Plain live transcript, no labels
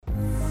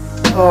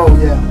Oh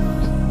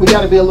yeah, we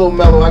got to be a little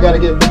mellow. Had to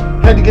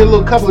get a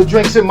little couple of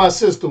drinks in my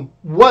system.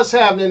 What's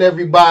happening,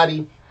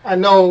 everybody? I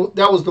know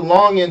that was the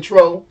long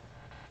intro,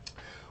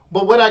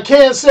 but what I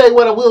can say,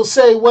 what I will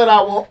say, what I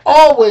will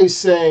always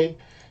say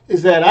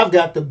is that I've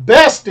got the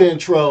best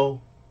intro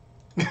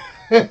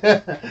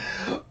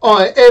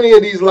on any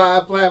of these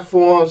live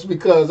platforms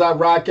because I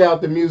rock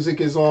out. The music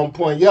is on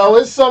point. Yo,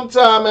 it's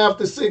sometime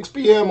after 6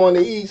 p.m. on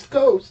the East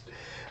Coast.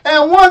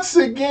 And once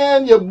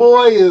again, your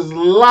boy is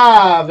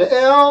live.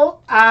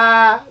 L-I-V-E.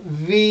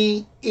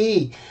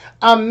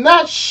 I'm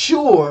not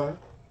sure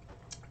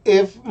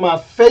if my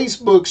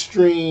Facebook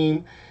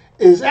stream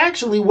is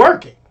actually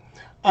working.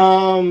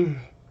 I'm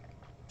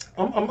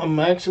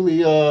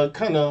actually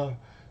kind of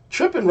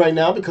tripping right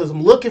now because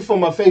I'm looking for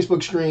my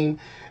Facebook stream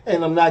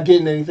and I'm not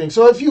getting anything.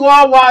 So if you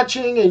are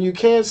watching and you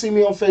can't see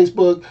me on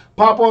Facebook,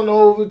 pop on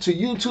over to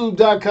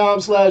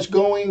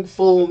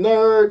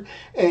youtube.com/goingfullnerd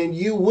and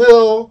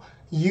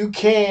you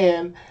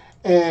can,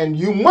 and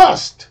you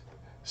must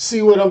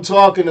see what I'm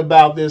talking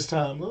about this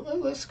time.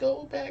 Let's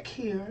go back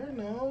here.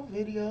 No,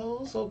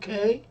 videos,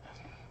 okay.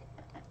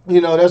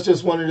 You know, that's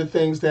just one of the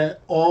things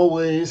that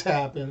always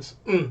happens.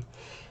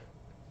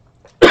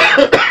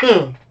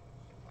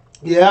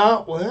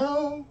 Yeah,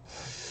 well,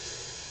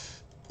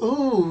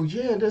 ooh,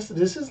 yeah, this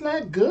is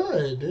not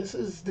good. This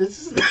is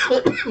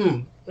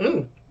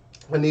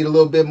I need a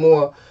little bit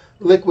more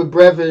liquid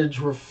beverage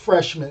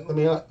refreshment. Let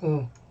me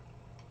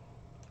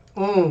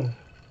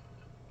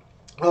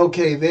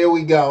Okay, there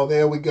we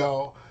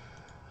go.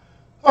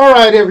 All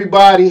right,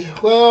 everybody.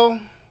 Well,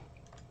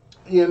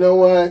 you know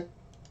what?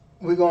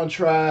 We're going to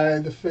try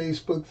the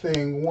Facebook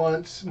thing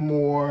once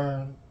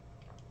more.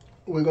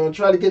 We're going to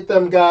try to get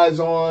them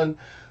guys on.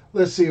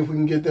 Let's see if we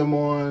can get them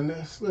on.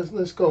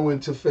 Let's go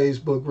into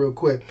Facebook real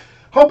quick.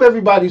 Hope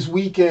everybody's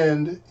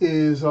weekend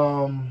is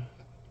doing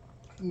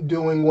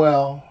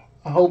well.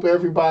 I hope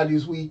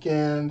everybody's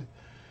weekend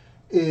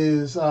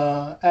is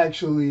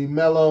actually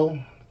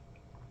mellow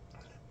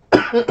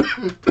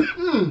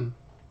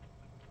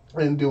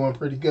and doing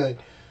pretty good.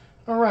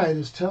 All right,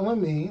 it's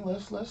telling me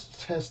let's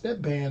test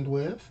that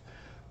bandwidth.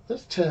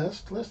 Let's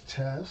test. We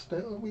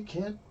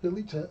can't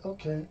really test.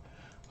 Okay.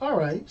 All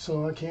right,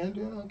 so I can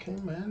do it. Okay,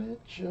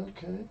 manage.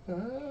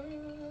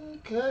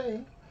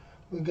 Okay.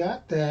 We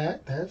got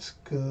that. That's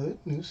good.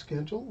 New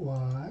schedule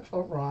live.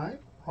 All right.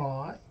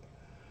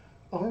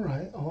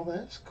 Oh,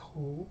 that's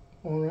cool.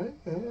 All right.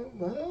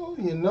 Well,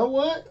 you know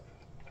what?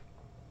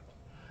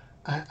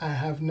 I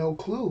have no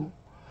clue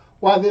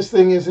why this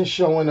thing isn't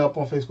showing up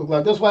on Facebook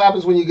Live. That's what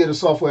happens when you get a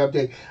software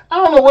update.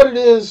 I don't know what it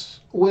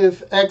is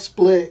with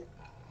XSplit.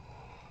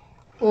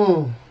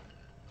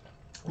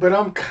 But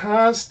I'm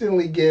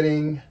constantly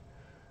getting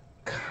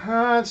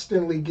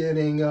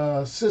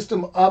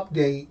system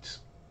updates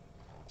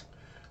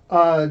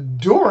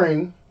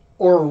during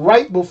or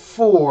right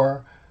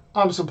before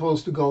I'm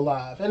supposed to go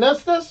live. And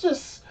that's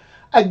just,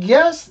 I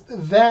guess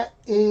that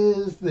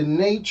is the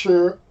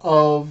nature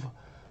of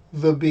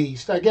the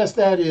beast. I guess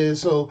that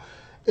is. So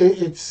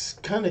it's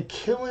kind of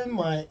killing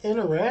my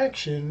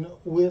interaction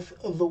with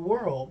the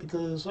world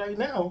because right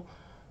now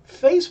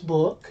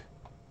Facebook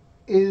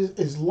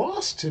is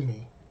lost to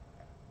me.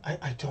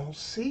 I don't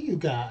see you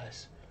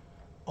guys.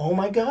 Oh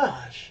my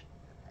gosh,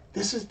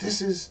 this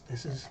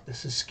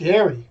is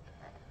scary.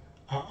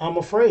 I'm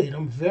afraid.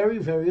 I'm very,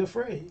 very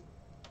afraid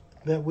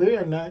that we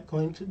are not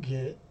going to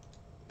get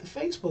the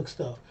Facebook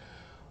stuff.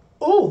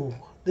 Oh,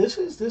 this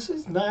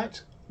is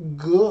not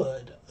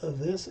good.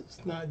 This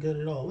is not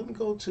good at all. Let me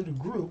go to the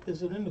group.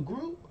 Is it in the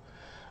group?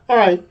 All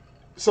right.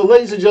 So,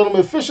 ladies and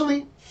gentlemen,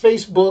 officially,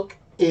 Facebook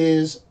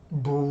is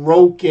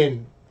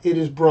broken. It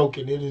is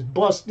broken. It is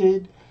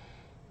busted.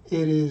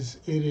 It is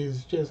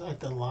just at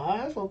the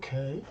live.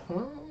 Okay.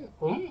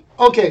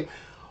 Okay.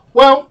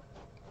 Well,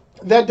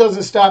 that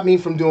doesn't stop me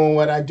from doing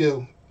what I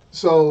do.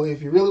 So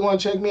if you really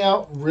want to check me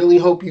out, really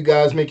hope you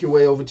guys make your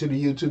way over to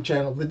the YouTube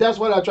channel. But that's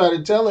what I try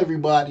to tell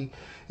everybody.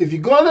 If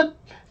you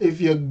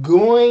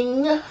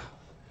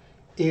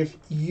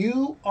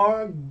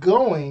are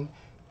going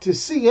to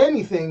see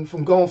anything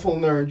from Going Full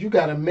Nerd, you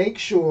got to make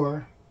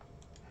sure.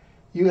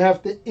 You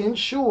have to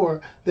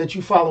ensure that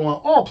you follow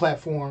on all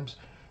platforms,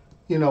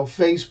 you know,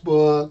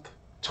 Facebook,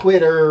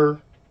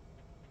 Twitter,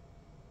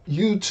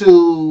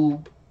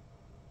 YouTube,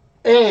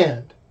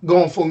 and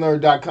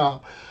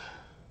goingfullnerd.com.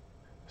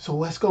 So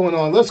what's going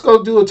on? Let's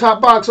go do a top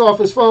box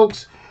office,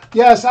 folks.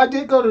 Yes, I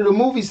did go to the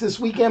movies this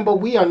weekend, but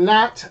we are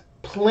not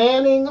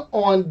planning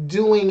on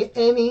doing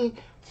any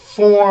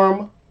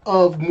form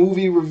of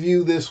movie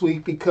review this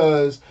week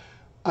because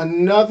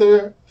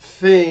another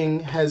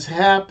thing has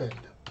happened.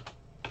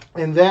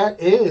 And that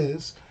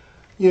is,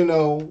 you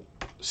know,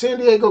 San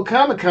Diego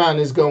Comic-Con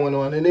is going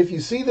on. And if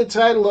you see the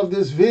title of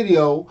this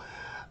video,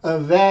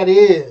 that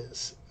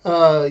is,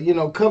 you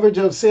know, coverage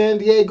of San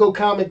Diego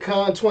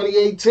Comic-Con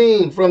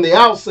 2018 from the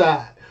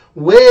outside,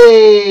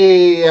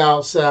 way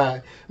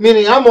outside.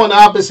 Meaning I'm on the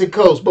opposite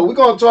coast. But we're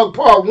going to talk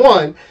part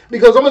one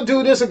because I'm going to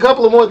do this a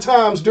couple of more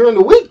times during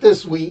the week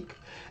this week.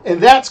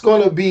 And that's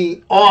going to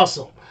be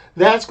awesome.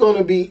 That's going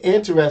to be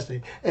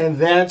interesting. And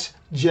that's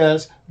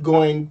just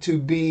going to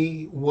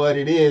be what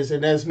it is.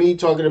 And that's me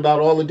talking about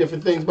all the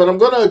different things. But I'm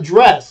going to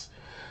address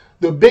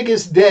the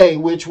biggest day,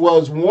 which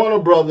was Warner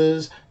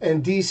Brothers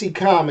and DC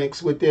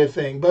Comics with their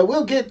thing. But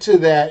we'll get to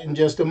that in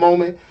just a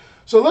moment.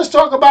 So let's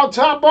talk about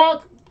top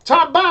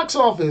box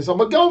office. I'm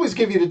going to always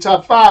give you the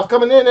top five.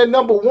 Coming in at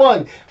number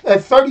one at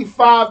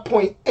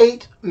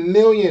 $35.8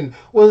 million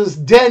was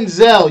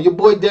Denzel. Your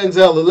boy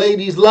Denzel. The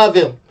ladies love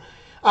him.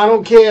 I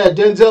don't care.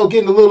 Denzel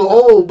getting a little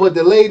old, but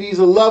the ladies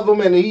will love him,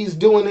 and he's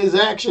doing his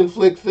action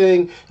flick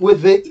thing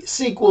with the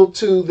sequel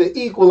to The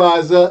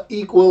Equalizer,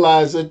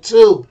 Equalizer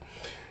 2.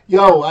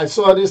 Yo, I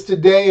saw this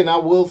today, and I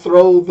will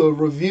throw the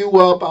review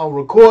up. I'll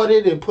record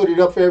it and put it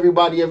up for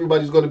everybody.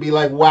 Everybody's going to be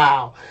like,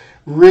 wow.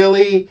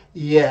 Really?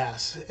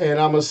 Yes. And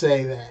I'm going to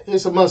say that.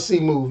 It's a must-see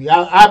movie.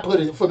 I put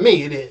it, for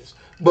me, it is.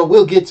 But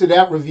we'll get to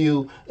that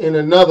review in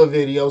another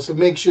video, so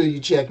make sure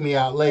you check me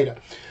out later.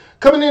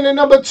 Coming in at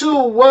number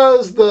two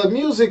was the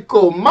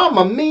musical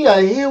Mamma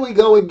Mia, Here We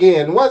Go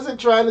Again. Wasn't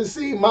trying to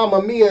see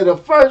Mamma Mia, the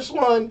first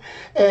one,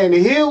 and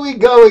here we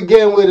go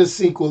again with a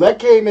sequel. That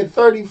came in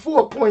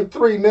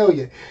 $34.3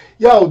 million.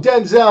 Yo,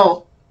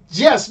 Denzel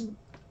just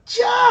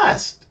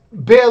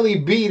barely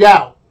beat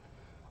out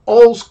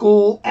old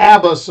school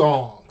ABBA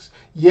songs.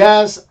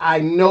 Yes, I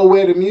know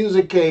where the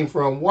music came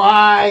from.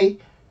 Why?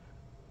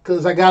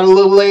 Because I got a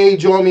little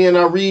age on me and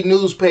I read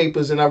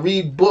newspapers and I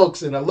read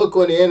books and I look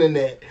on the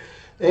internet.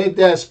 Ain't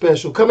that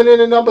special. Coming in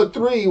at number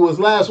three was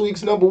last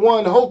week's number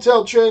one,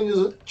 Hotel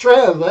Transylvania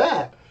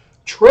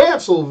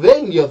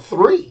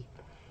 3.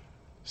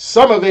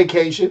 Summer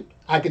Vacation.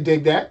 I could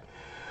dig that.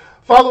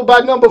 Followed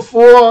by number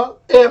four,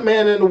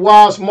 Ant-Man and the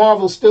Wasp.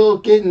 Marvel still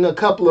getting a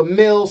couple of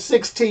mil.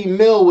 16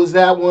 mil was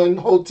that one.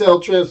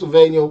 Hotel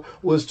Transylvania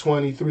was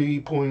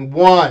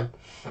 23.1.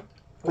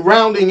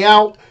 Rounding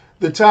out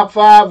the top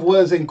five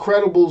was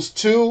Incredibles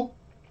 2.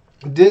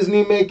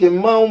 Disney making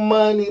more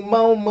money,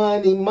 more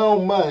money,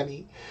 more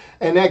money.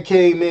 And that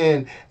came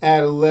in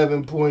at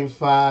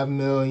 $11.5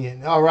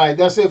 million. All right,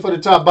 that's it for the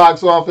top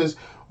box office.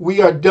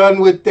 We are done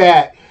with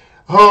that.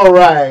 All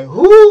right.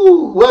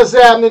 Whoo, what's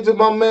happening to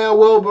my man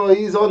Wilbur?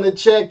 He's on the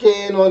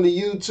check-in on the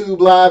YouTube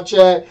live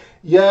chat.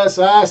 Yes,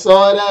 I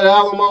saw it at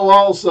Alamo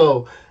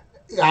also.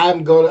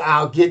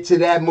 I'll get to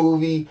that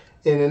movie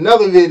in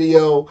another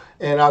video,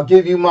 and I'll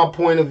give you my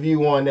point of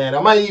view on that.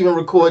 I might even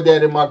record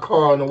that in my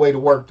car on the way to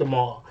work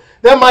tomorrow.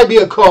 That might be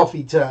a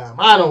coffee time.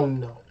 I don't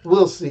know.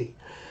 We'll see.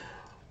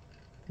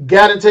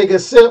 Got to take a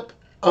sip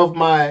of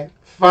my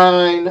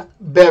fine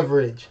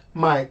beverage.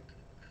 I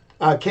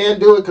can't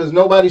do it because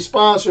nobody's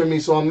sponsoring me,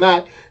 so I'm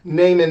not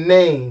naming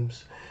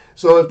names.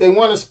 So if they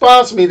want to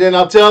sponsor me, then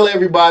I'll tell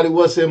everybody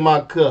what's in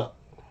my cup.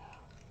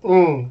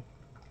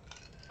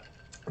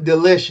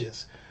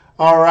 Delicious.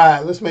 All right,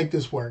 let's make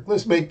this work.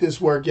 Let's make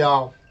this work,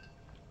 y'all.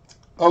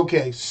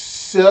 Okay,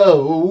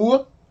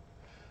 so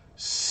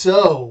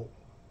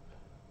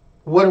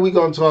what are we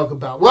going to talk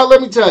about? Well,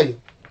 let me tell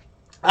you.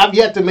 I've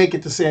yet to make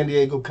it to San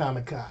Diego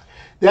Comic-Con.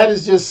 That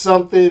is just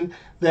something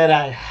that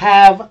I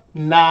have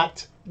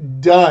not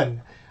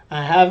done.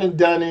 I haven't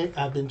done it.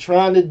 I've been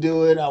trying to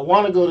do it. I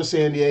want to go to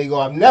San Diego.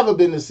 I've never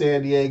been to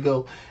San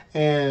Diego,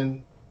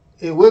 and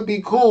it would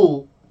be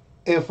cool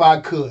if I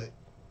could.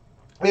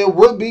 It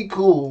would be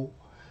cool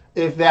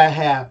if that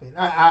happened.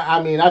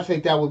 I mean, I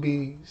think that would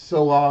be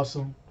so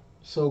awesome,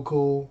 so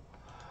cool.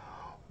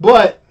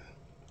 But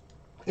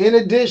in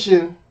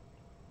addition,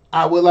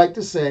 I would like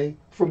to say,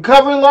 from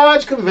covering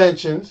large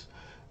conventions,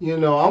 you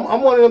know,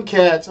 I'm one of them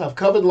cats. I've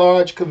covered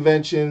large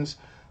conventions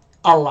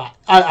a lot.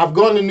 I've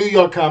gone to New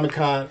York Comic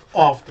Con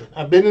often.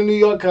 I've been to New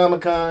York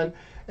Comic Con,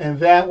 and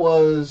that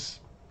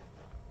was,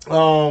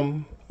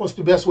 what's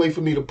the best way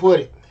for me to put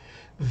it?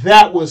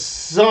 That was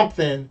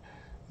something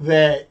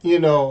that, you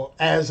know,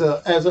 as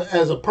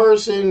a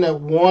person that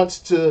wants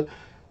to,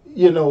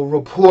 you know,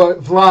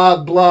 report,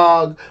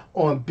 blog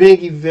on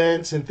big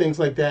events and things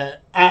like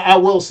that, I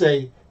will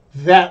say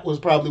that was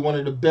probably one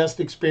of the best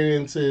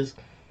experiences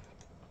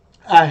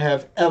I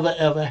have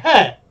ever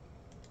had.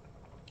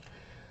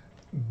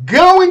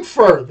 Going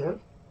further,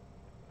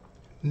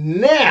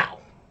 now,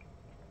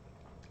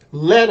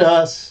 let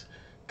us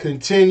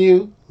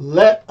continue.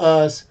 Let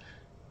us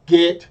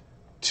get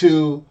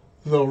to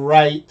the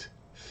right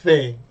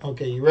thing.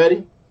 Okay, you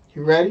ready?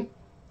 You ready?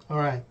 All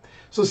right.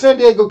 So San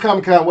Diego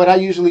Comic-Con, what I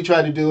usually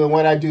try to do and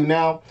what I do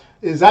now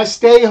is I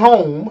stay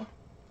home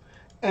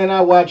and I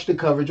watch the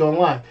coverage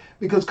online.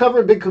 Because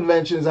covering big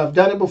conventions, I've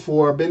done it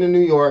before, I've been in New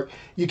York.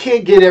 You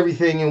can't get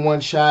everything in one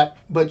shot,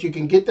 but you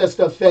can get that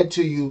stuff fed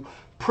to you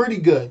pretty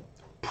good,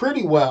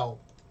 pretty well,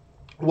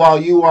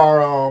 while you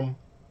are,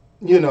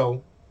 you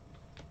know,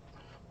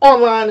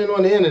 online and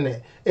on the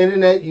internet.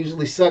 Internet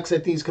usually sucks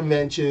at these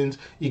conventions.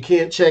 You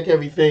can't check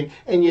everything,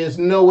 and there's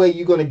no way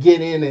you're going to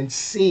get in and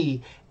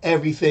see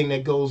everything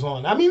that goes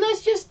on. I mean,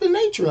 that's just the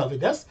nature of it.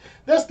 That's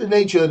the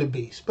nature of the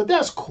beast, but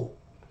that's cool.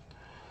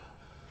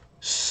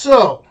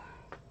 So,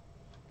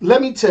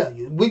 let me tell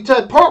you,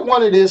 part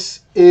one of this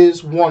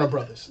is Warner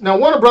Brothers. Now,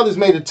 Warner Brothers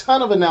made a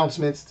ton of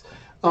announcements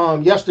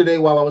yesterday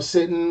while I was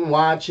sitting,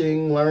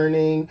 watching,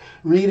 learning,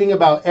 reading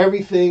about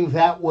everything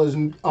that was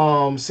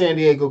San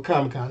Diego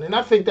Comic-Con. And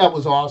I think that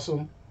was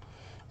awesome.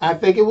 I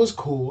think it was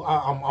cool.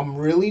 I'm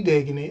really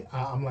digging it.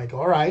 I'm like,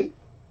 all right,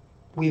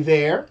 we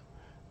there.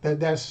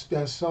 That's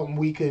something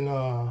we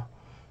can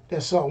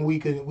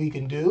we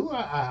can do.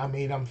 I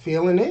mean, I'm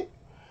feeling it.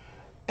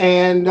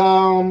 And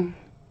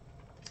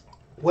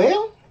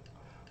well,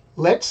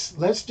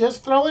 let's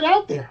just throw it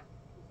out there.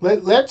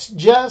 Let's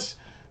just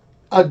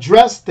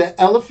address the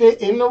elephant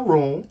in the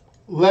room.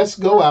 Let's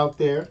go out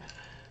there.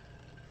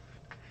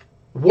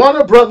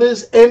 Warner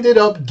Brothers ended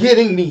up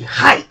getting me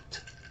hyped.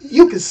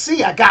 You can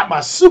see I got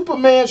my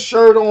Superman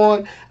shirt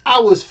on. I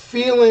was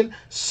feeling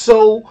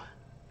so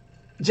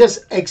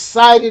just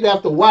excited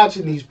after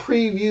watching these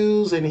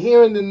previews and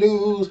hearing the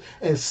news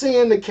and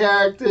seeing the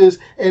characters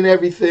and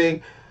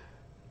everything.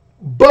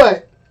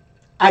 But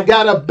I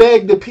gotta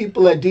beg the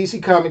people at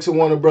DC Comics and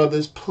Warner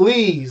Brothers,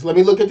 please, let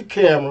me look at the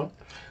camera.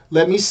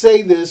 Let me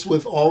say this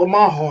with all of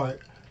my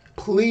heart.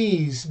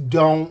 Please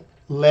don't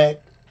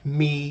let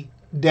me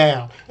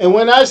down. And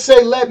when I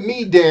say let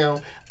me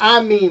down,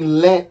 I mean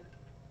let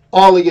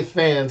all of your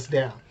fans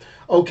down.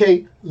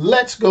 Okay,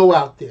 let's go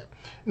out there.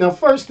 Now,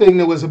 first thing,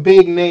 there was a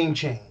big name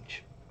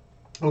change.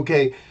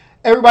 Okay,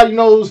 everybody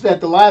knows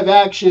that the live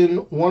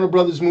action Warner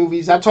Brothers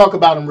movies, I talk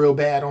about them real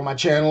bad on my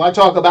channel. I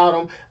talk about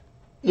them,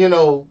 you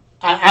know,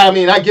 I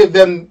mean, I give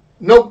them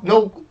no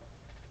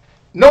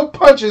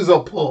punches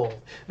are pulled.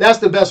 That's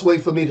the best way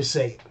for me to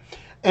say it.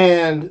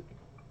 And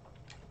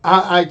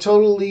I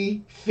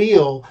totally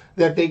feel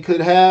that they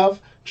could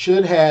have,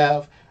 should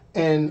have,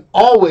 and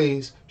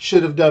always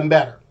should have done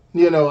better.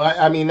 You know,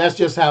 I mean, that's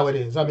just how it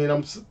is. I mean,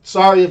 I'm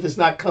sorry if it's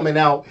not coming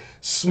out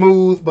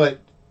smooth, but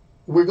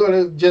we're going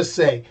to just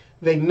say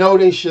they know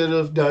they should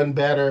have done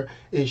better.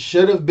 It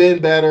should have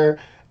been better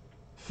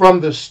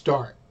from the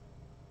start.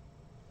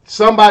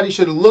 Somebody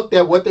should have looked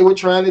at what they were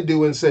trying to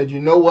do and said, you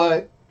know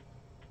what?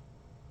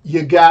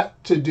 You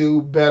got to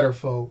do better,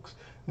 folks.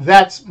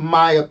 That's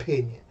my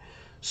opinion.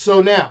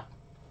 So now,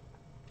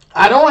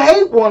 I don't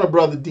hate Warner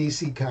Brother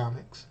DC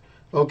Comics,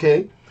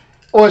 okay?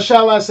 Or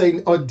shall I say,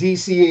 or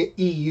DC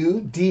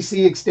EU,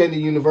 DC Extended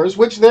Universe,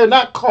 which they're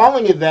not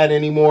calling it that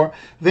anymore.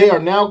 They are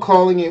now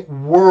calling it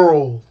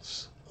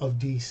Worlds of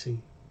DC.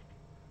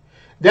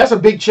 That's a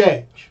big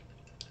change.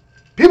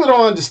 People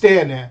don't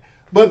understand that,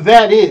 but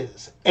that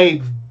is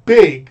a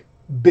big,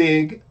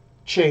 big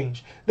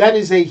change. That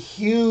is a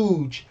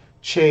huge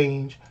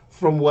change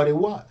from what it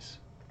was.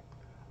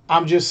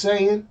 I'm just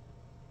saying,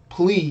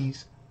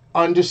 please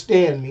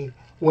understand me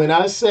when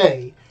I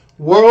say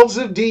Worlds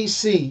of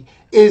DC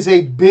is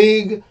a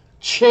big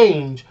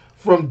change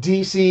from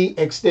DC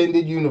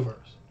Extended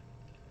Universe.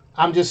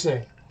 I'm just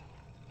saying.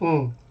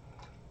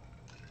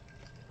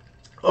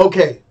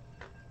 Okay.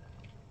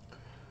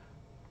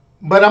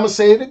 But I'm going to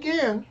say it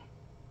again.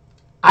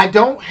 I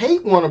don't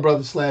hate Warner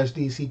Brothers /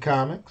 DC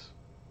Comics.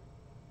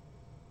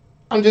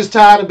 I'm just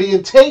tired of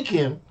being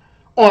taken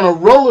on a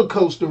roller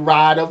coaster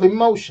ride of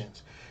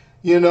emotions.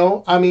 You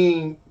know, I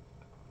mean,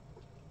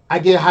 I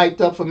get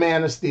hyped up for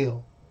Man of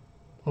Steel,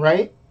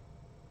 right?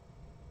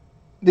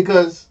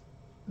 Because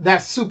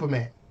that's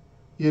Superman.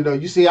 You know,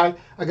 you see, I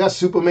got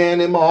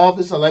Superman in my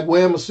office. I like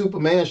wearing my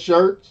Superman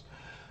shirts.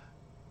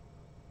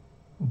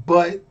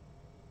 But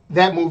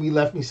that movie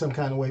left me some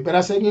kind of way. But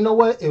I said, you know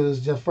what? It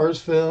was the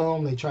first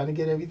film. They trying to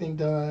get everything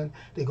done.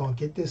 They're going to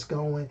get this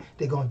going.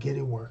 They're going to get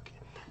it working.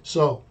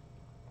 So,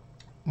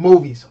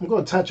 movies. I'm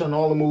going to touch on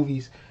all the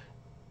movies.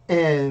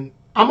 And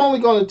I'm only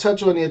going to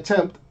touch on the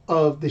attempt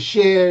of the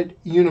shared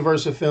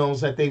universe of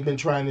films that they've been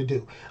trying to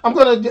do. I'm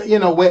going to, you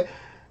know, where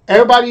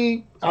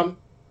everybody, I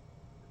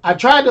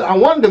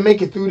wanted to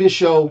make it through this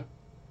show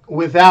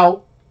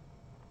without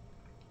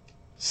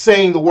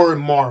saying the word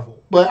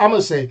Marvel. But I'm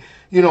going to say,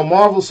 you know,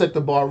 Marvel set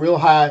the bar real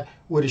high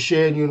with a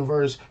shared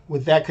universe,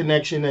 with that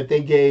connection that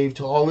they gave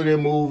to all of their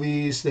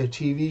movies, their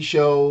TV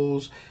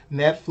shows,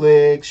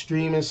 Netflix,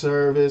 streaming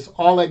service,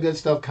 all that good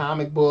stuff,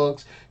 comic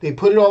books. They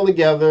put it all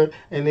together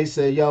and they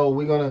said,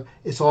 yo,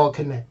 it's all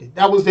connected.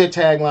 That was their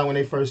tagline when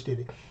they first did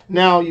it.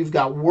 Now you've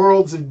got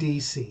Worlds of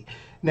DC.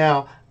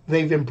 Now,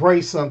 they've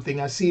embraced something.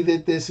 I see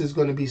that this is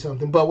going to be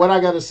something. But what I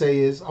got to say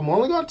is I'm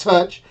only going to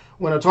touch,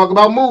 when I talk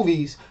about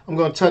movies, I'm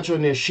going to touch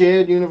on their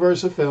shared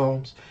universe of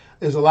films.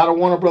 There's a lot of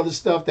Warner Brothers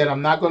stuff that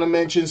I'm not going to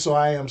mention, so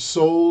I am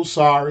so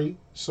sorry.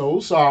 So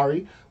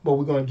sorry. But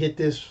we're going to get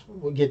this,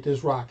 we'll get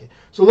this rocking.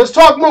 So let's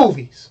talk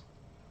movies.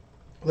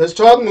 Let's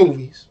talk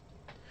movies.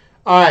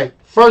 All right,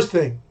 first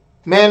thing,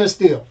 Man of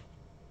Steel.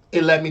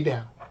 It let me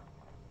down.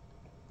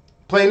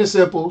 Plain and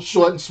simple,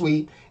 short and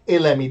sweet, it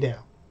let me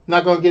down.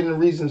 Not going to get into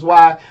reasons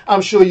why.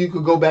 I'm sure you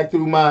could go back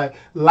through my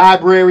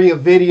library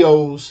of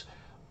videos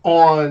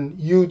on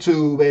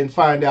YouTube and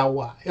find out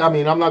why. I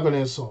mean, I'm not going to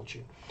insult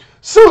you.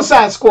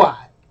 Suicide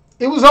Squad.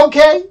 It was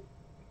okay,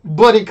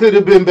 but it could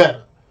have been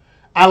better.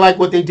 I like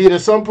what they did in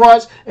some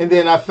parts, and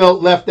then I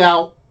felt left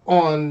out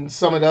on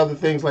some of the other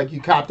things, like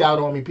you copped out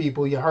on me,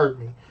 people. You hurt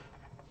me.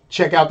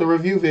 Check out the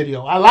review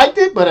video. I liked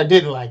it, but I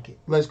didn't like it.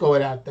 Let's go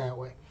it out that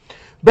way.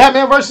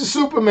 Batman vs.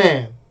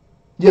 Superman.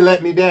 You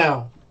let me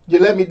down. You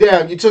let me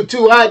down. You took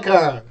two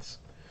icons.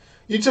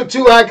 You took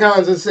two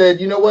icons and said,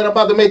 you know what, I'm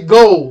about to make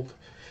gold.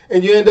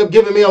 And you end up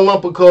giving me a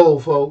lump of coal,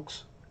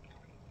 folks.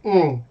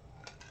 Could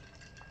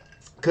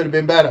have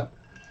been better.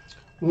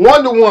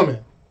 Wonder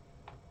Woman.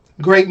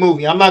 Great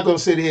movie. I'm not going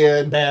to sit here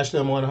and bash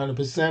them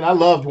 100%. I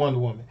loved Wonder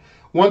Woman.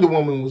 Wonder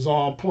Woman was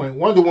on point.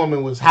 Wonder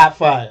Woman was hot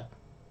fire.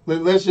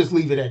 Let's just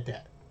leave it at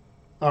that.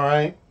 All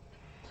right?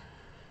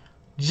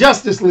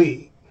 Justice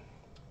League.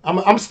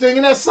 I'm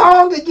singing that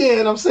song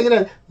again. I'm singing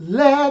that.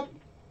 Let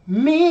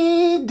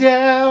me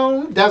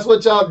down. That's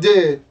what y'all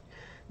did.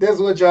 That's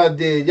what y'all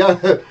did. Y'all,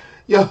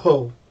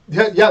 hold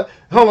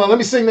on. Let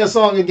me sing that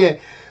song again.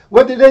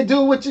 What did they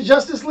do with the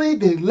Justice League?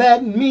 They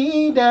let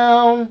me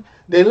down.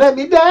 They let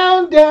me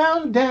down,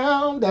 down,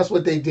 down. That's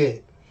what they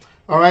did.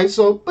 All right.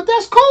 So, but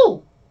that's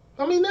cool.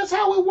 I mean, that's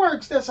how it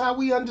works. That's how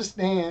we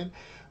understand.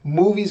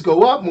 Movies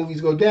go up,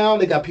 movies go down.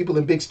 They got people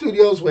in big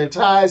studios wearing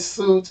ties,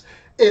 suits.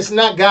 It's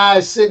not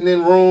guys sitting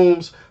in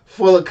rooms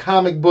full of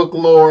comic book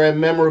lore and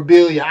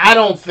memorabilia. I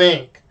don't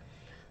think.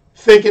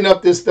 Thinking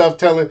up this stuff,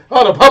 telling,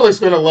 oh, the public's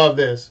going to love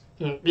this.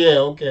 Yeah,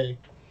 okay.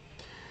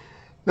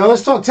 Now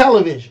let's talk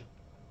television.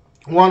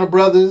 Warner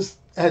Brothers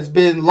has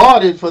been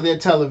lauded for their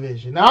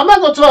television. Now, I'm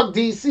not going to talk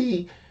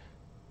DC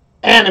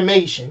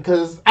animation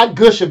because I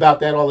gush about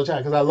that all the time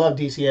because I love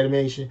DC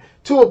animation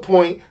to a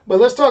point. But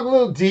let's talk a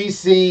little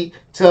DC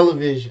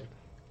television.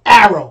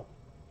 Arrow.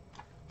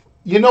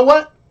 You know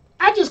what?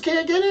 I just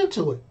can't get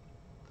into it.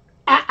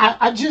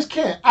 I just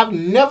can't. I've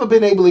never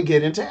been able to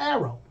get into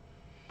Arrow.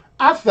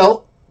 I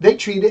felt they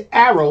treated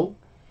Arrow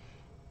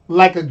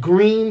like a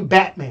green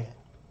Batman.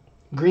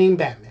 Green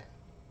Batman.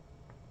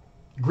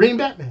 Green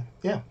Batman.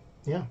 Yeah,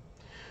 yeah.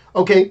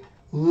 Okay,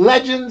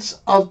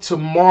 Legends of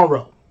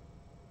Tomorrow.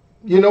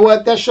 You know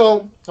what? That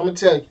show, I'm going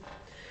to tell you,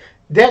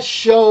 that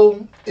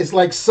show is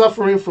like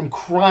suffering from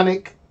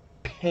chronic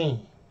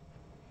pain.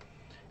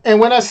 And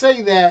when I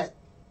say that,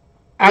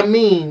 I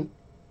mean,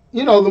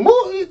 you know,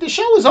 the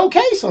show is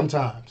okay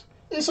sometimes.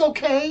 It's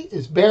okay.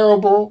 It's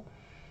bearable.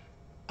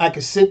 I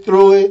can sit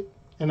through it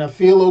and I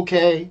feel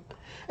okay.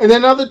 And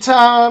then other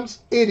times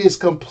it is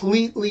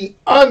completely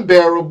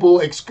unbearable,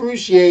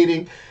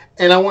 excruciating,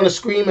 and I want to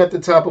scream at the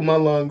top of my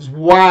lungs,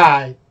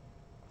 why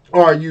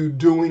are you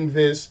doing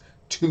this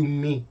to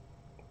me?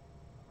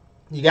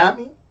 You got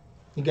me?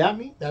 You got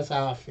me? That's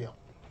how I feel.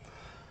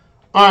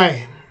 All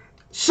right.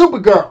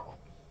 Supergirl.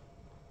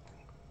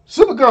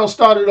 Supergirl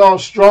started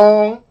off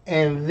strong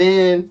and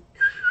then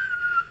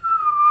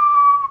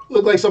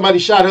looked like somebody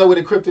shot her with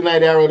a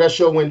kryptonite arrow. That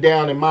show went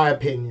down, in my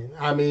opinion.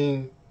 I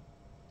mean,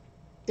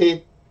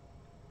 it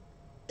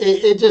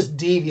just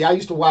deviated. I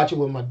used to watch it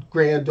with my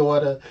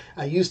granddaughter.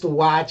 I used to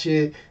watch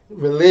it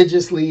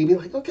religiously. Be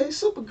like, okay,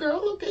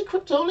 Supergirl, okay,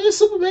 Kryptonian,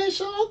 Superman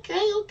show,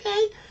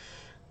 okay.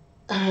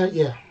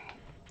 Yeah.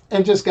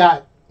 And just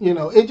got, you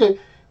know, it just,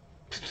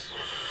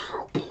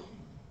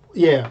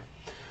 yeah.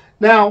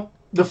 Now,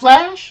 The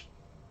Flash,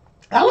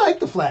 I like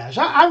The Flash.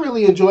 I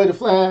really enjoy The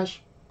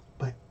Flash.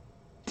 But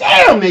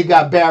damn, they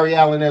got Barry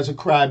Allen as a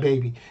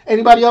crybaby.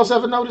 Anybody else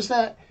ever notice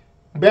that?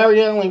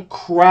 Barry Allen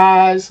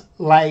cries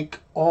like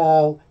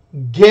all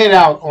get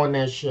out on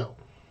that show.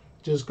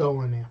 Just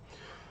go in there.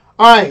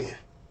 All right.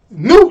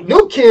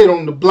 New kid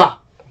on the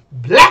block.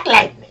 Black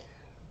Lightning.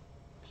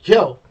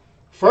 Yo,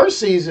 first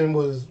season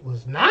was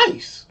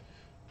nice.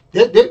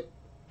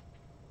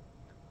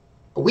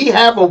 We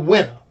have a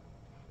winner.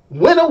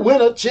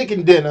 Winner,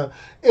 chicken dinner.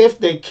 If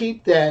they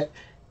keep that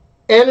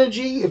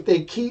energy, if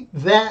they keep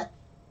that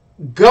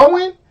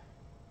going,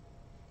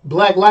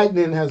 Black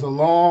Lightning has a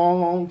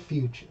long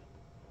future.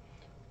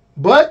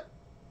 But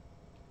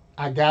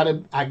I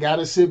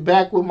gotta sit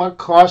back with my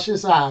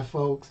cautious eye,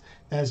 folks.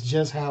 That's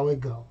just how it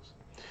goes.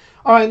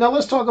 All right, now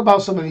let's talk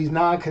about some of these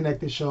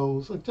non-connected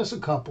shows. Like just a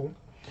couple.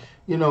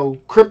 You know,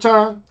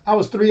 Krypton. I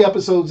was 3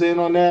 episodes in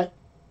on that.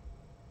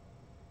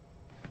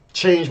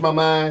 Changed my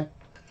mind.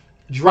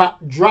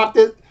 Dropped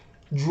it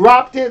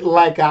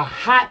like a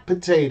hot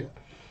potato.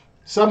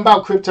 Something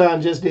about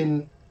Krypton just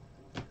didn't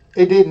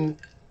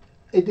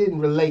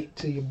relate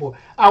to your boy.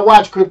 I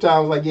watched Krypton. I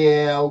was like,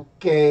 yeah,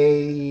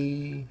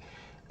 okay.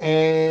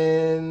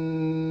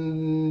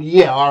 And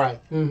yeah, all right.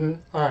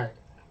 All right.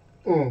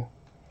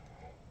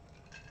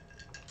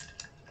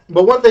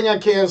 But one thing I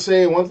can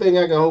say, one thing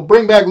I can hope,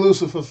 bring back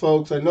Lucifer,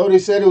 folks. I know they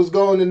said it was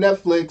going to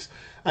Netflix.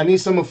 I need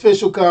some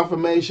official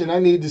confirmation. I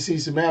need to see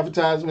some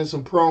advertisements,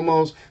 some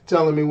promos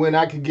telling me when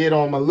I could get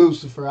on my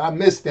Lucifer. I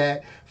missed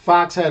that.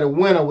 Fox had a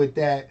winner with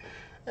that.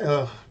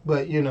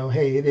 But, you know,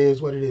 hey, it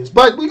is what it is.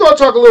 But we're going to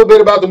talk a little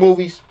bit about the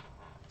movies.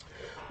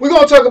 We're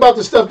going to talk about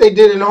the stuff they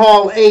did in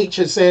Hall H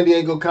at San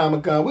Diego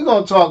Comic-Con. We're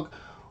going to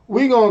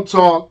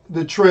talk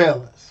the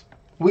trailers.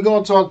 We're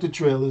going to talk the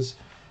trailers.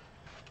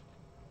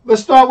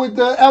 Let's start with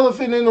the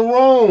elephant in the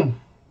room.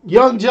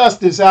 Young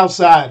Justice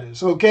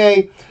Outsiders,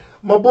 okay?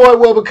 My boy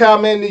Wilbur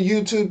commented in the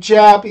YouTube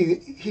chat.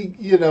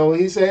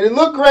 He said it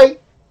looked great.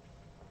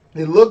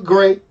 It looked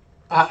great.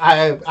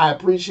 I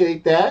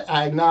appreciate that.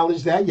 I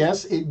acknowledge that.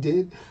 Yes, it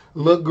did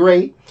look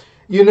great.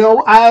 You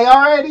know, I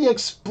already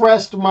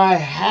expressed my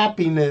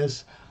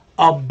happiness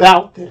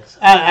about this.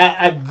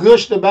 I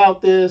gushed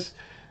about this.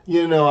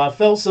 You know, I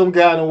felt some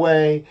kind of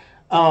way.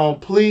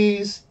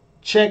 Please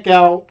check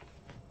out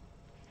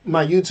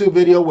my YouTube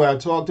video where I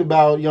talked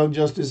about Young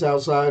Justice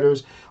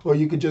Outsiders, or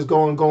you could just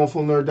go on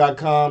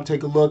goingfullnerd.com,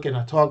 take a look, and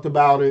I talked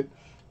about it.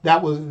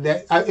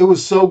 It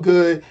was so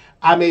good.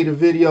 I made a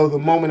video the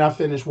moment I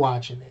finished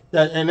watching it.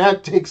 And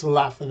that takes a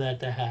lot for that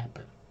to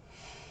happen.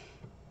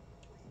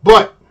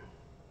 But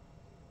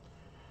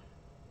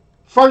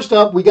first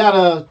up, we got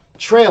a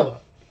trailer.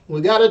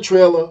 We got a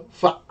trailer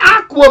for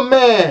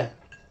Aquaman.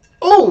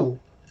 Oh,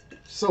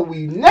 so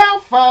we now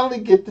finally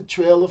get the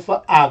trailer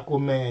for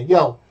Aquaman.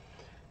 Yo,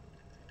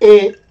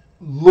 it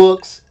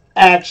looks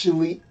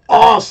actually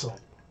awesome.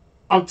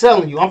 I'm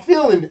telling you, I'm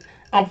feeling it.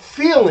 I'm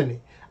feeling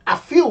it. I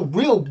feel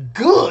real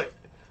good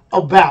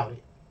about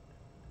it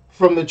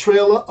from the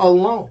trailer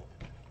alone.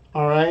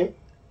 All right.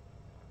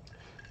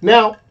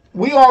 Now,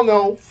 we all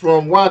know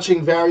from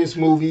watching various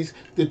movies,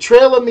 the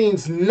trailer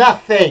means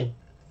nothing.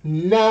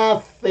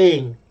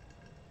 Nothing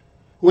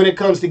when it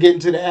comes to getting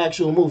to the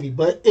actual movie.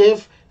 But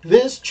if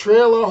this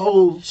trailer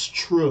holds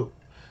true,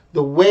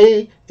 the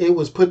way it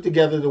was put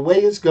together, the way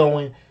it's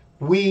going,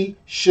 we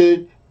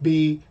should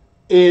be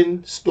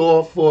in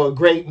store for a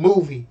great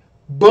movie.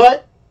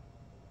 But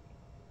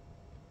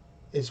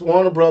it's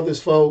Warner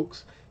Brothers,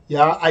 folks.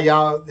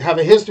 Y'all have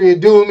a history of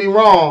doing me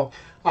wrong.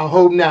 I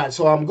hope not.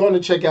 So I'm going to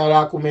check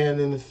out Aquaman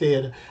in the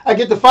theater. I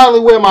get to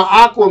finally wear my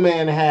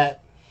Aquaman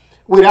hat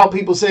without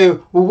people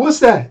saying, well, what's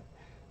that?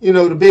 You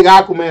know, the big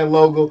Aquaman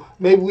logo.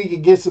 Maybe we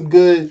could get some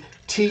good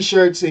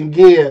T-shirts and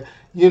gear.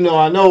 You know,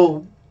 I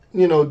know,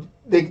 you know,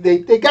 they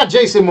got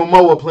Jason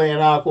Momoa playing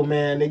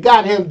Aquaman. They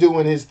got him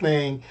doing his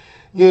thing.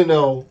 You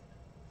know,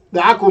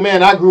 the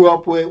Aquaman I grew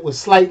up with was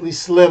slightly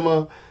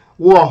slimmer,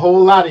 wore a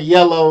whole lot of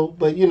yellow,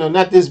 but, you know,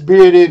 not this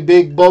bearded,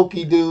 big,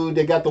 bulky dude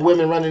that got the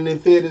women running in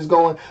theaters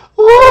going,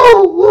 ooh,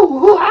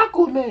 ooh, ooh,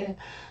 Aquaman.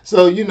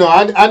 So, you know,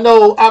 I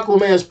know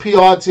Aquaman's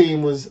PR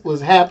team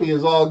was happy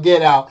as all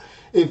get out.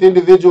 If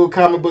individual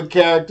comic book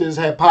characters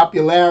had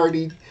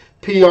popularity,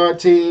 PR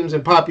teams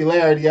and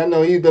popularity, I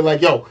know he'd be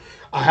like, yo,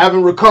 I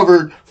haven't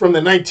recovered from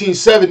the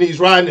 1970s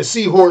riding a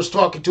seahorse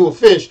talking to a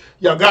fish.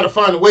 Y'all got to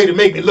find a way to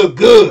make me look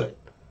good.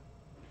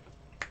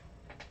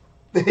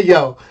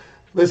 Yo,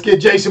 let's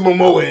get Jason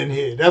Momoa in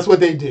here. That's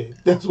what they did.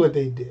 That's what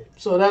they did.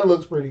 So that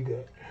looks pretty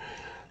good.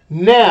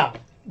 Now,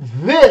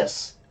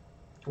 this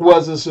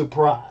was a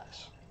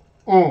surprise.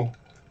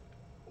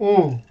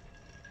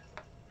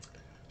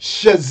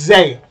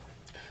 Shazam.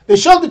 They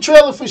showed the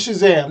trailer for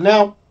Shazam.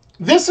 Now,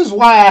 this is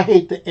why I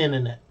hate the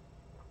internet.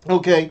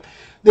 Okay?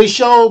 They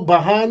showed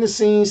behind the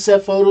scenes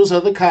set photos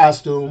of the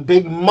costume,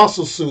 big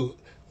muscle suit.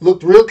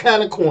 Looked real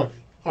kind of corny.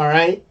 All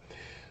right?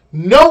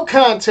 No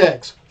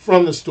context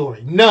from the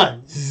story.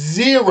 None.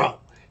 Zero.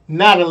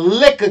 Not a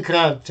lick of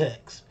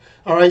context.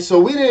 All right? So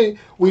we knew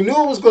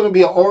it was going to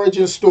be an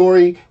origin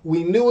story.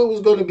 We knew it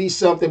was going to be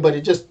something, but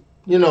it just,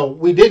 you know,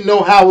 we didn't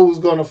know how it was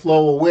going to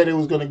flow or where it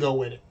was going to go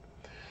with it.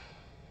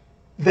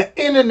 The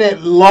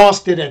internet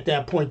lost it at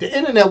that point. The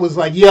internet was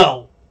like,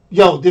 yo,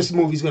 this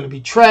movie's going to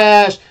be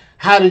trash.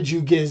 How did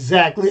you get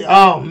exactly?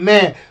 Oh,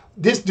 man,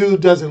 this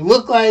dude doesn't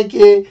look like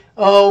it.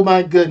 Oh,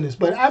 my goodness.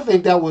 But I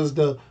think that was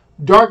the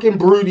dark and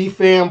broody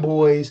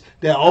fanboys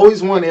that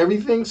always want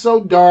everything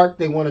so dark.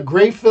 They want a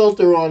gray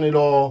filter on it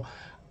all.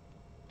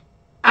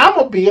 I'm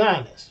going to be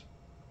honest.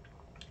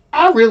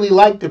 I really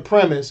like the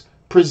premise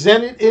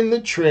presented in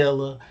the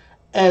trailer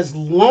as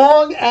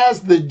long as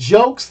the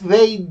jokes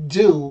they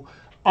do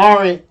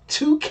aren't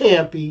too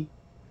campy.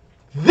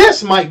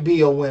 This might be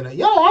a winner.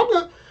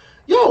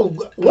 Yo,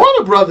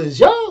 Warner Brothers,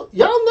 y'all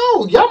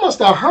know, y'all must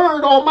have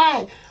heard all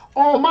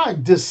my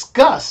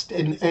disgust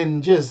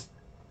and just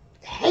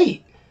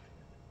hate.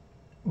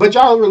 But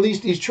y'all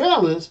released these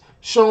trailers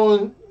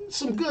showing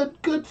some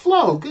good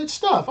flow, good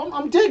stuff.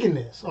 I'm digging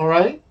this, all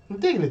right?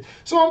 I'm digging it.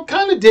 So I'm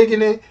kind of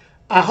digging it.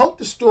 I hope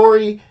the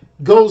story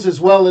goes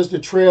as well as the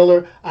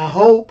trailer. I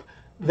hope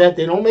that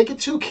they don't make it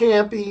too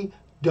campy,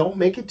 don't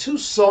make it too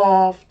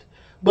soft,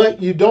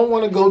 but you don't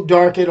want to go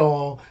dark at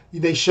all.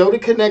 They show the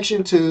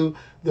connection to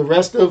the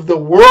rest of the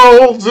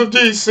worlds of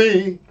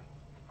DC,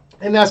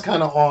 and that's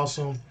kind of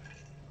awesome.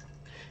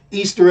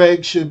 Easter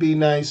eggs should be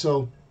nice,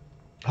 so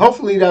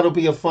hopefully that'll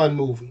be a fun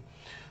movie.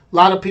 A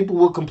lot of people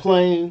will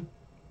complain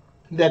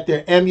that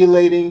they're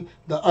emulating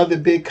the other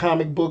big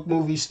comic book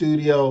movie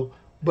studio,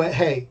 but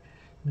hey,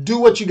 do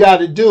what you got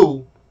to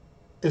do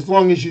as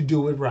long as you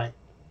do it right.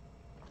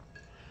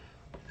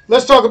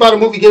 Let's talk about a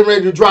movie getting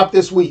ready to drop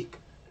this week.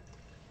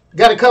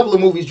 Got a couple of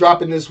movies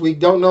dropping this week.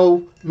 Don't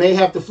know, may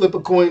have to flip a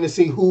coin to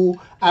see who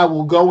I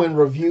will go and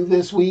review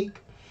this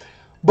week.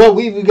 But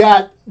we've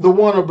got the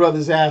Warner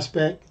Brothers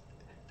aspect.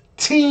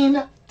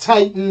 Teen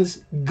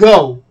Titans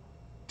Go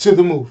to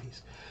the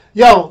movies.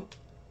 Yo,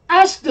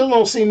 I still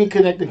don't see me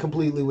connecting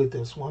completely with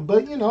this one.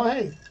 But, you know,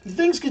 hey,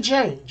 things could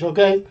change,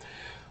 okay?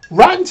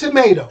 Rotten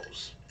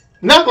Tomatoes.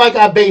 Not like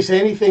I base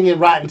anything in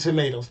Rotten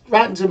Tomatoes.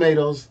 Rotten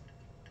Tomatoes,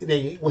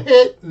 they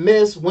hit,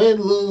 miss,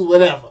 win, lose,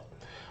 whatever.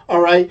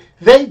 All right?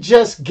 They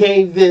just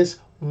gave this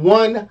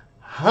 100%.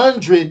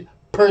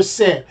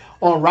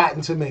 on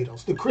Rotten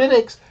Tomatoes. The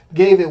critics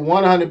gave it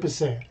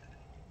 100%.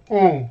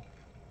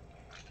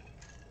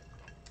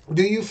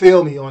 Do you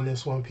feel me on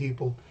this one,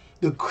 people?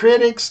 The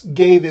critics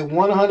gave it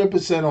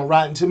 100% on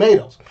Rotten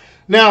Tomatoes.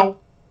 Now,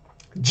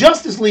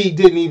 Justice League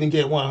didn't even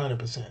get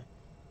 100%.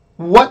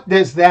 What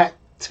does that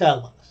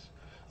tell us?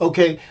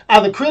 Okay,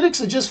 either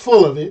critics are just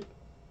full of it.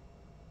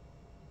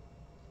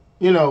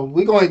 You know,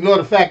 we're going to ignore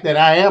the fact that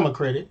I am a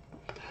critic.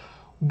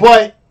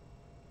 But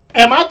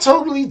am I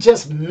totally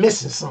just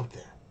missing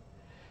something?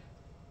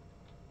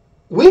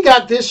 We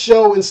got this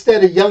show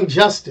instead of Young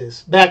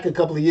Justice back a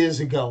couple of years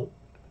ago.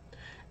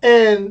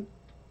 And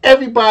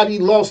everybody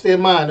lost their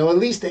mind, or at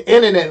least the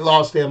internet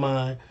lost their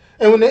mind.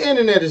 And when the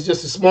internet is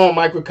just a small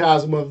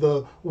microcosm of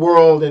the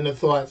world and the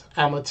thoughts,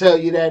 I'm going to tell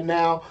you that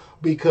now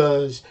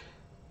because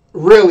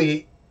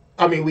really,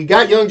 I mean, we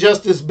got Young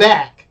Justice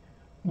back,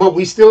 but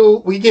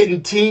we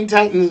getting Teen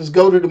Titans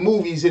Go to the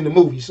Movies in the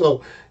movie.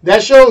 So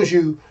that shows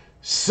you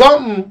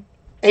something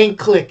ain't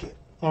clicking,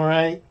 all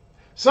right?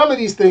 Some of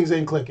these things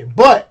ain't clicking.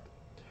 But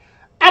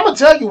I'm going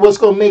to tell you what's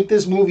going to make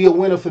this movie a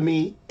winner for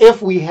me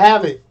if we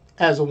have it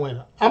as a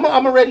winner.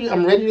 I'm ready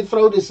to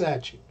throw this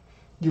at you.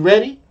 You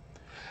ready?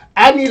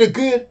 I need a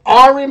good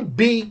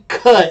R&B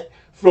cut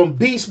from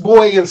Beast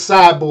Boy and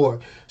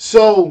Cyborg.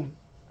 So,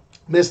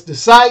 Mr.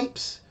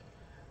 Sipes,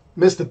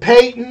 Mr.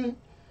 Payton,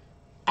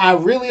 I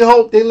really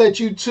hope they let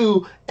you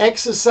two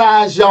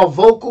exercise your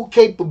vocal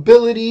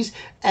capabilities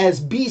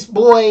as Beast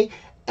Boy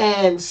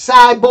and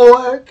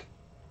Cyborg.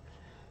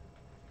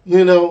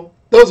 You know,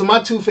 those are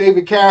my two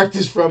favorite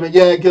characters from it.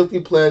 Yeah, guilty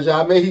pleasure.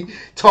 I may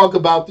talk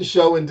about the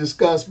show and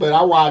discuss, but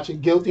I watch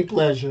it. Guilty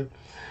pleasure.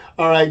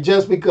 All right,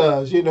 just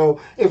because, you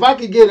know, if I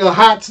could get a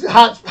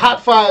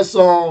hot fire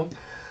song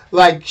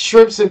like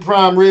Shrimps and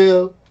Prime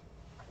Rib,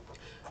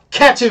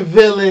 Catching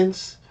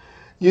Villains,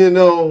 you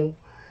know,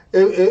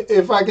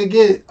 if I could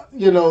get,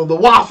 you know, the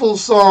waffle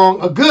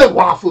song, a good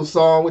waffle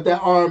song with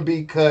that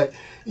R&B cut,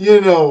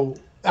 you know,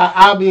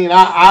 I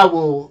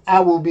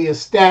will be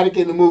ecstatic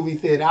in the movie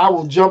theater. I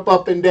will jump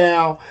up and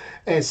down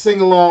and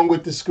sing along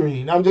with the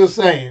screen. I'm just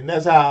saying,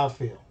 that's how I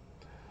feel.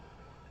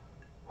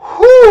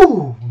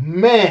 Whew,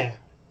 man.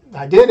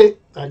 I did it.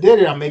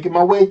 I'm making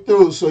my way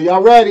through. So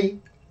y'all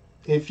ready?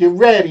 If you're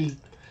ready,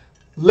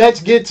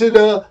 let's get to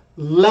the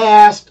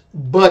last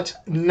but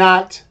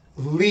not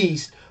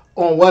least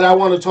on what I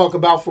want to talk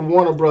about from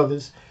Warner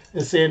Brothers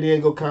and San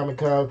Diego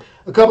Comic-Con.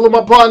 A couple of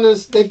my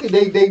partners, they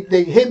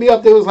hit me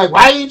up. They was like,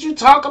 why didn't you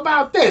talk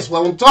about this?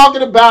 Well, I'm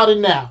talking about it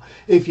now.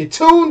 If you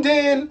tuned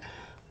in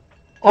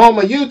on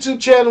my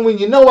YouTube channel when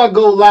you know I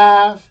go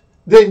live,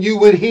 then you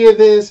would hear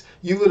this.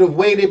 You would have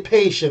waited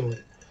patiently.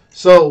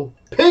 So,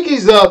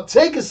 piggies up,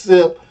 take a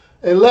sip,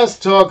 and let's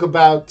talk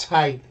about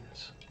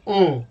Titans.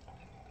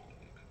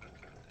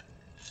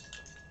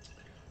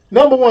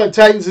 Number one,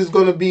 Titans is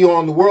going to be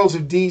on the Worlds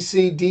of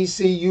DC,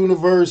 DC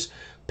Universe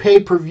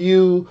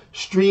pay-per-view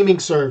streaming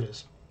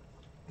service.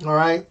 All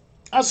right?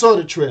 I saw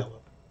the trailer.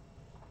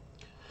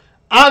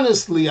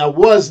 Honestly, I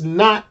was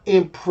not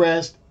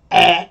impressed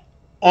at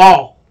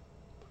all.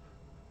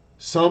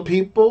 Some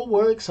people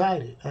were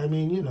excited. I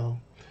mean, you know.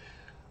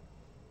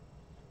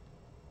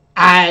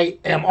 I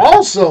am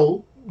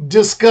also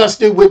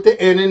disgusted with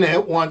the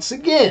internet once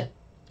again.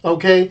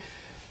 Okay?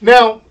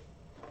 Now,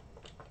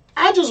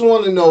 I just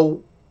want to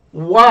know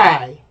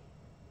why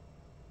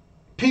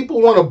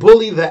people want to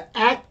bully the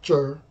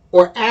actor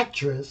or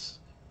actress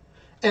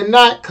and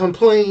not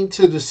complain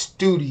to the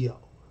studio.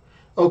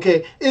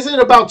 Okay? Is it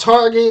about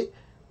target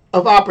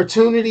of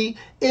opportunity?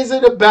 Is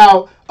it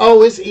about,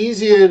 oh, it's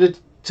easier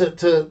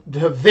to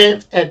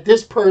vent at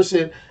this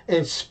person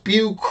and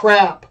spew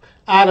crap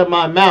out of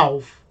my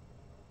mouth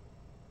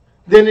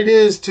than it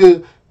is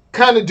to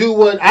kind of do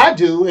what I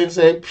do and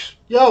say,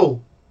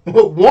 yo,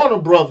 Warner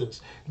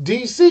Brothers,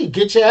 DC,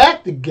 get your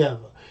act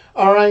together.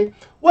 All right?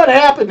 What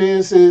happened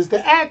is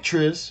the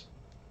actress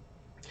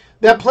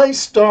that plays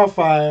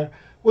Starfire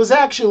was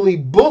actually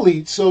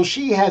bullied, so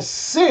she has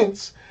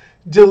since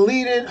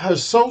deleted her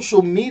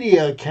social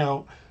media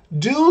account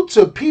due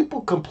to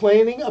people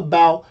complaining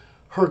about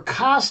her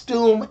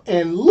costume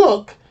and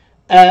look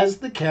as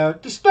the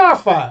character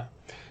Starfire.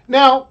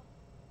 Now,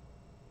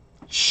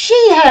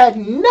 she had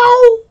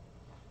no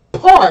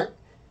part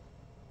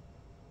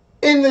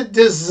in the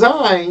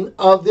design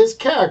of this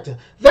character.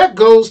 That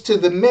goes to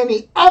the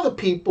many other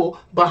people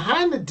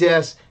behind the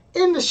desk,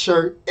 in the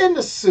shirt, in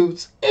the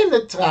suits, in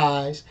the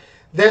ties,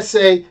 that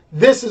say,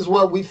 this is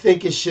what we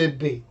think it should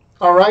be.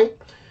 All right?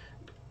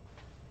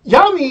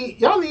 Y'all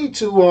need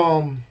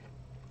to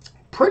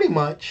pretty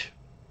much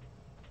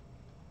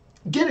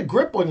get a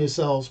grip on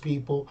yourselves,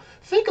 people.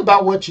 Think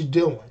about what you're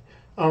doing.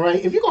 All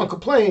right? If you're going to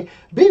complain,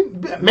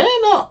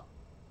 man up.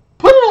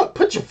 Put it up.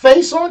 Put your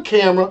face on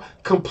camera.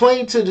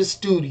 Complain to the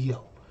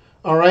studio.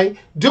 All right?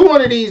 Do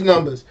one of these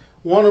numbers.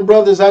 Warner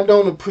Brothers, I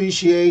don't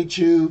appreciate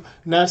you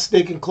not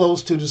sticking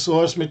close to the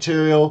source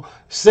material.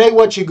 Say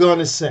what you're going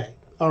to say.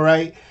 All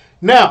right?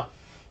 Now,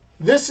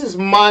 this is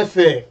my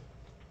thing.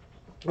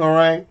 All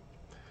right?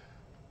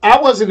 I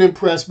wasn't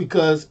impressed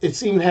because it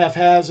seemed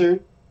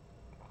haphazard.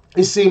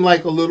 It seemed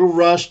like a little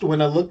rushed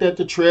when I looked at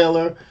the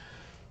trailer.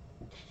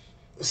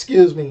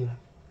 Excuse me.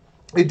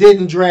 It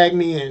didn't drag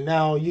me in.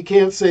 Now, you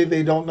can't say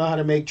they don't know how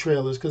to make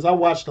trailers, because I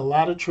watched a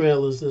lot of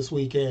trailers this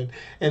weekend,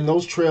 and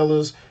those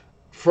trailers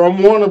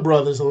from Warner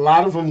Brothers, a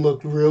lot of them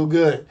looked real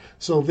good.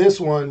 So this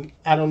one,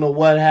 I don't know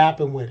what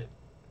happened with it.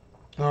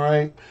 All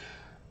right.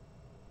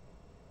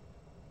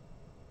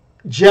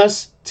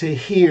 Just to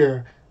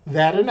hear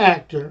that an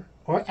actor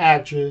or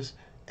actress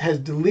has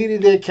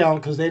deleted their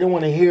account because they don't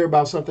want to hear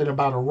about something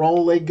about a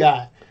role they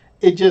got,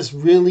 it just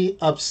really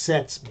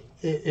upsets me.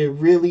 It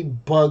really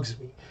bugs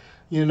me.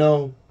 You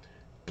know,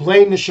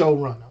 blame the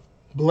showrunner,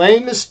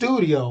 blame the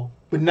studio,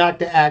 but not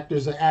the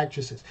actors or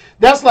actresses.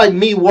 That's like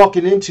me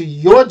walking into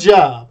your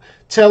job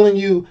telling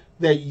you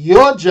that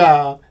your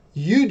job,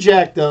 you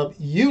jacked up,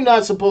 you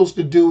not supposed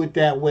to do it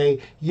that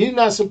way, you're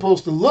not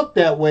supposed to look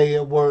that way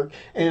at work,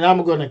 and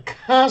I'm going to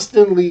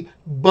constantly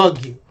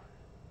bug you.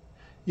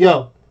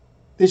 Yo,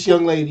 this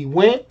young lady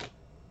went,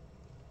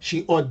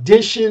 she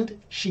auditioned,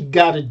 she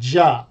got a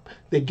job.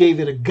 They gave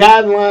her the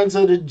guidelines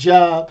of the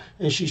job,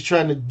 and she's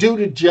trying to do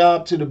the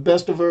job to the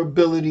best of her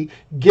ability,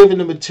 given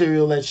the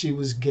material that she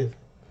was given.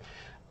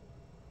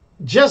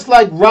 Just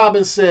like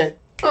Robin said,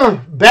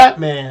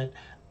 Batman,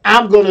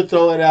 I'm going to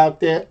throw it out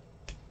there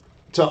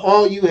to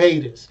all you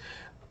haters.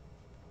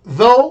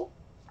 Though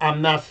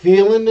I'm not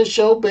feeling the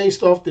show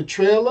based off the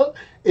trailer,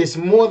 it's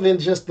more than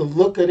just the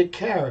look of the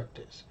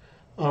characters.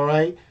 All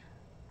right?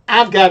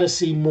 I've got to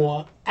see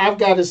more. I've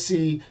got to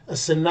see a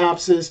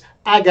synopsis.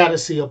 I got to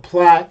see a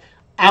plot.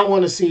 I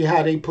want to see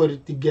how they put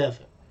it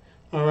together.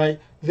 All right?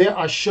 There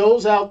are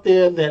shows out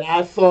there that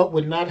I thought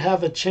would not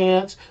have a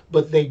chance,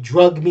 but they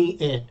drug me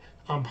in.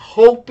 I'm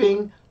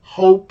hoping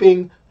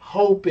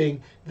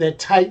that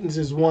Titans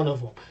is one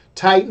of them.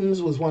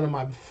 Titans was one of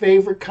my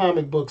favorite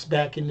comic books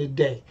back in the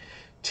day.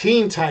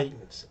 Teen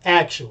Titans,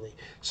 actually.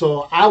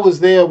 So I was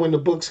there when the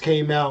books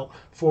came out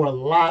for a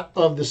lot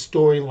of the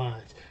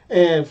storylines.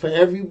 And for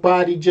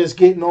everybody just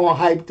getting all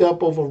hyped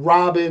up over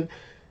Robin,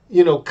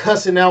 you know,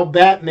 cussing out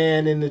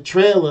Batman in the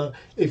trailer,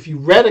 if you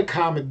read a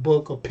comic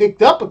book or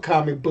picked up a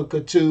comic book or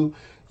two,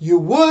 you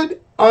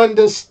would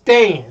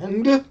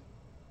understand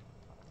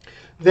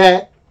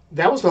that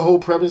was the whole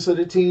premise of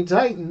the Teen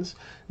Titans.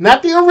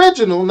 Not the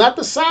original, not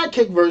the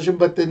sidekick version,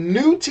 but the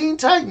new Teen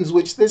Titans,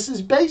 which this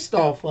is based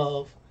off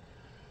of.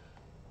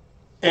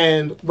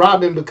 And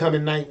Robin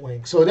becoming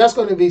Nightwing. So that's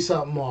going to be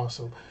something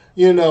awesome.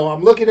 You know,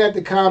 I'm looking at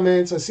the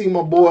comments. I see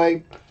my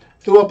boy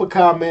threw up a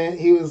comment.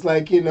 He was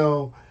like, you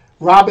know,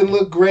 Robin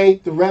looked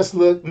great. The rest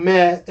looked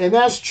meh. And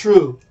that's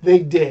true. They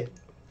did.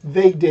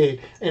 They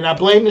did. And I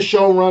blame the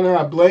showrunner.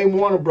 I blame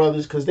Warner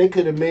Brothers because they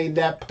could have made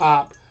that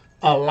pop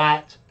a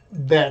lot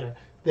better.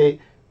 They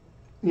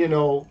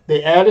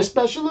added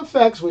special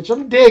effects, which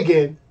I'm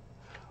digging.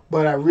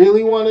 But I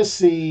really want to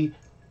see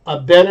a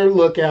better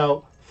look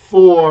out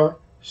for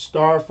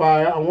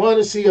Starfire. I want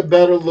to see a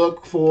better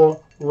look for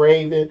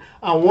Raven.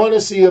 I want to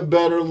see a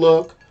better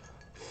look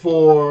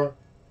for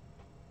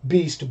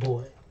Beast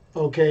Boy.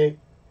 Okay?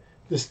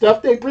 The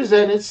stuff they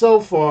presented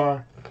so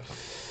far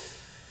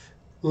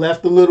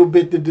left a little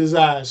bit to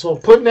desire. So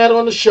I'm putting that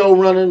on the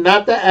showrunner,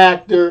 not the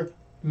actor.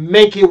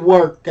 Make it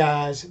work,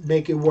 guys.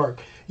 Make it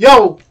work.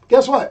 Yo,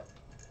 guess what?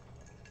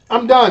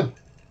 I'm done.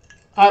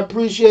 I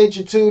appreciate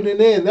you tuning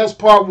in. That's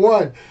part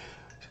one.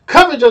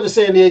 Coverage of the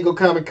San Diego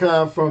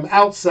Comic-Con from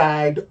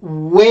outside,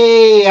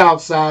 way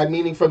outside,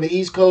 meaning from the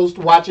East Coast,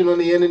 watching on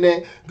the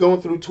internet,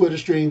 going through Twitter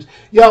streams.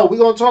 Yo, we're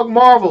going to talk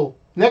Marvel.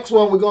 Next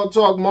one, we're going to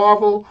talk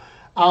Marvel.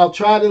 I'll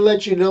try to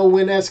let you know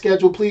when that's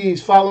scheduled.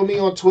 Please follow me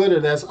on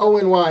Twitter. That's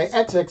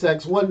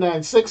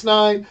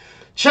ONYXXX1969.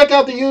 Check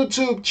out the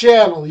YouTube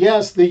channel.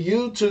 Yes, the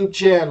YouTube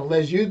channel.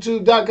 That's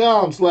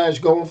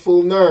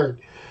youtube.com/GoingFullNerd.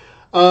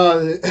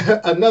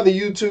 Another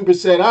YouTuber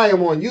said, I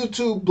am on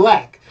YouTube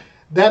Black.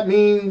 That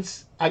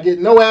means I get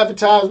no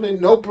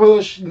advertisement, no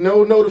push,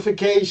 no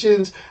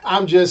notifications.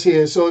 I'm just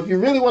here. So if you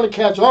really want to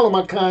catch all of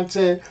my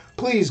content,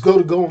 please go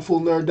to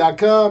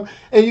GoingFullNerd.com.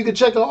 And you can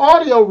check an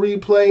audio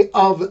replay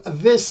of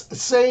this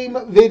same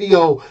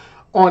video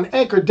on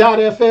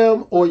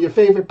Anchor.fm or your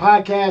favorite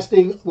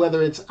podcasting,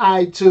 whether it's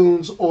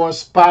iTunes or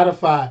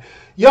Spotify.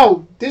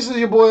 Yo, this is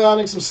your boy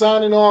Onyx. I'm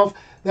signing off.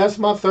 That's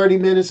my 30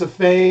 minutes of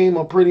fame,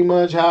 or pretty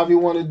much however you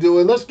want to do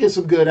it. Let's get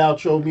some good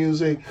outro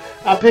music.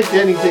 I picked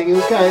anything. It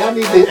was I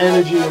need the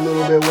energy a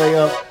little bit way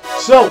up.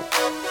 So,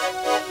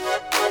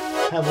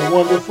 have a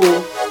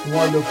wonderful,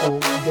 wonderful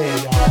day,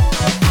 y'all.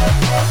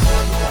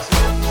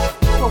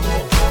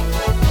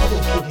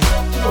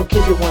 Go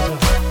kick it one time.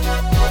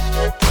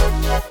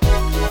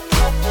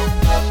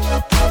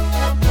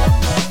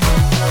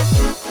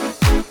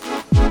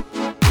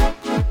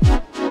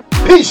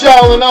 Peace,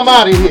 y'all, and I'm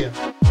out of here.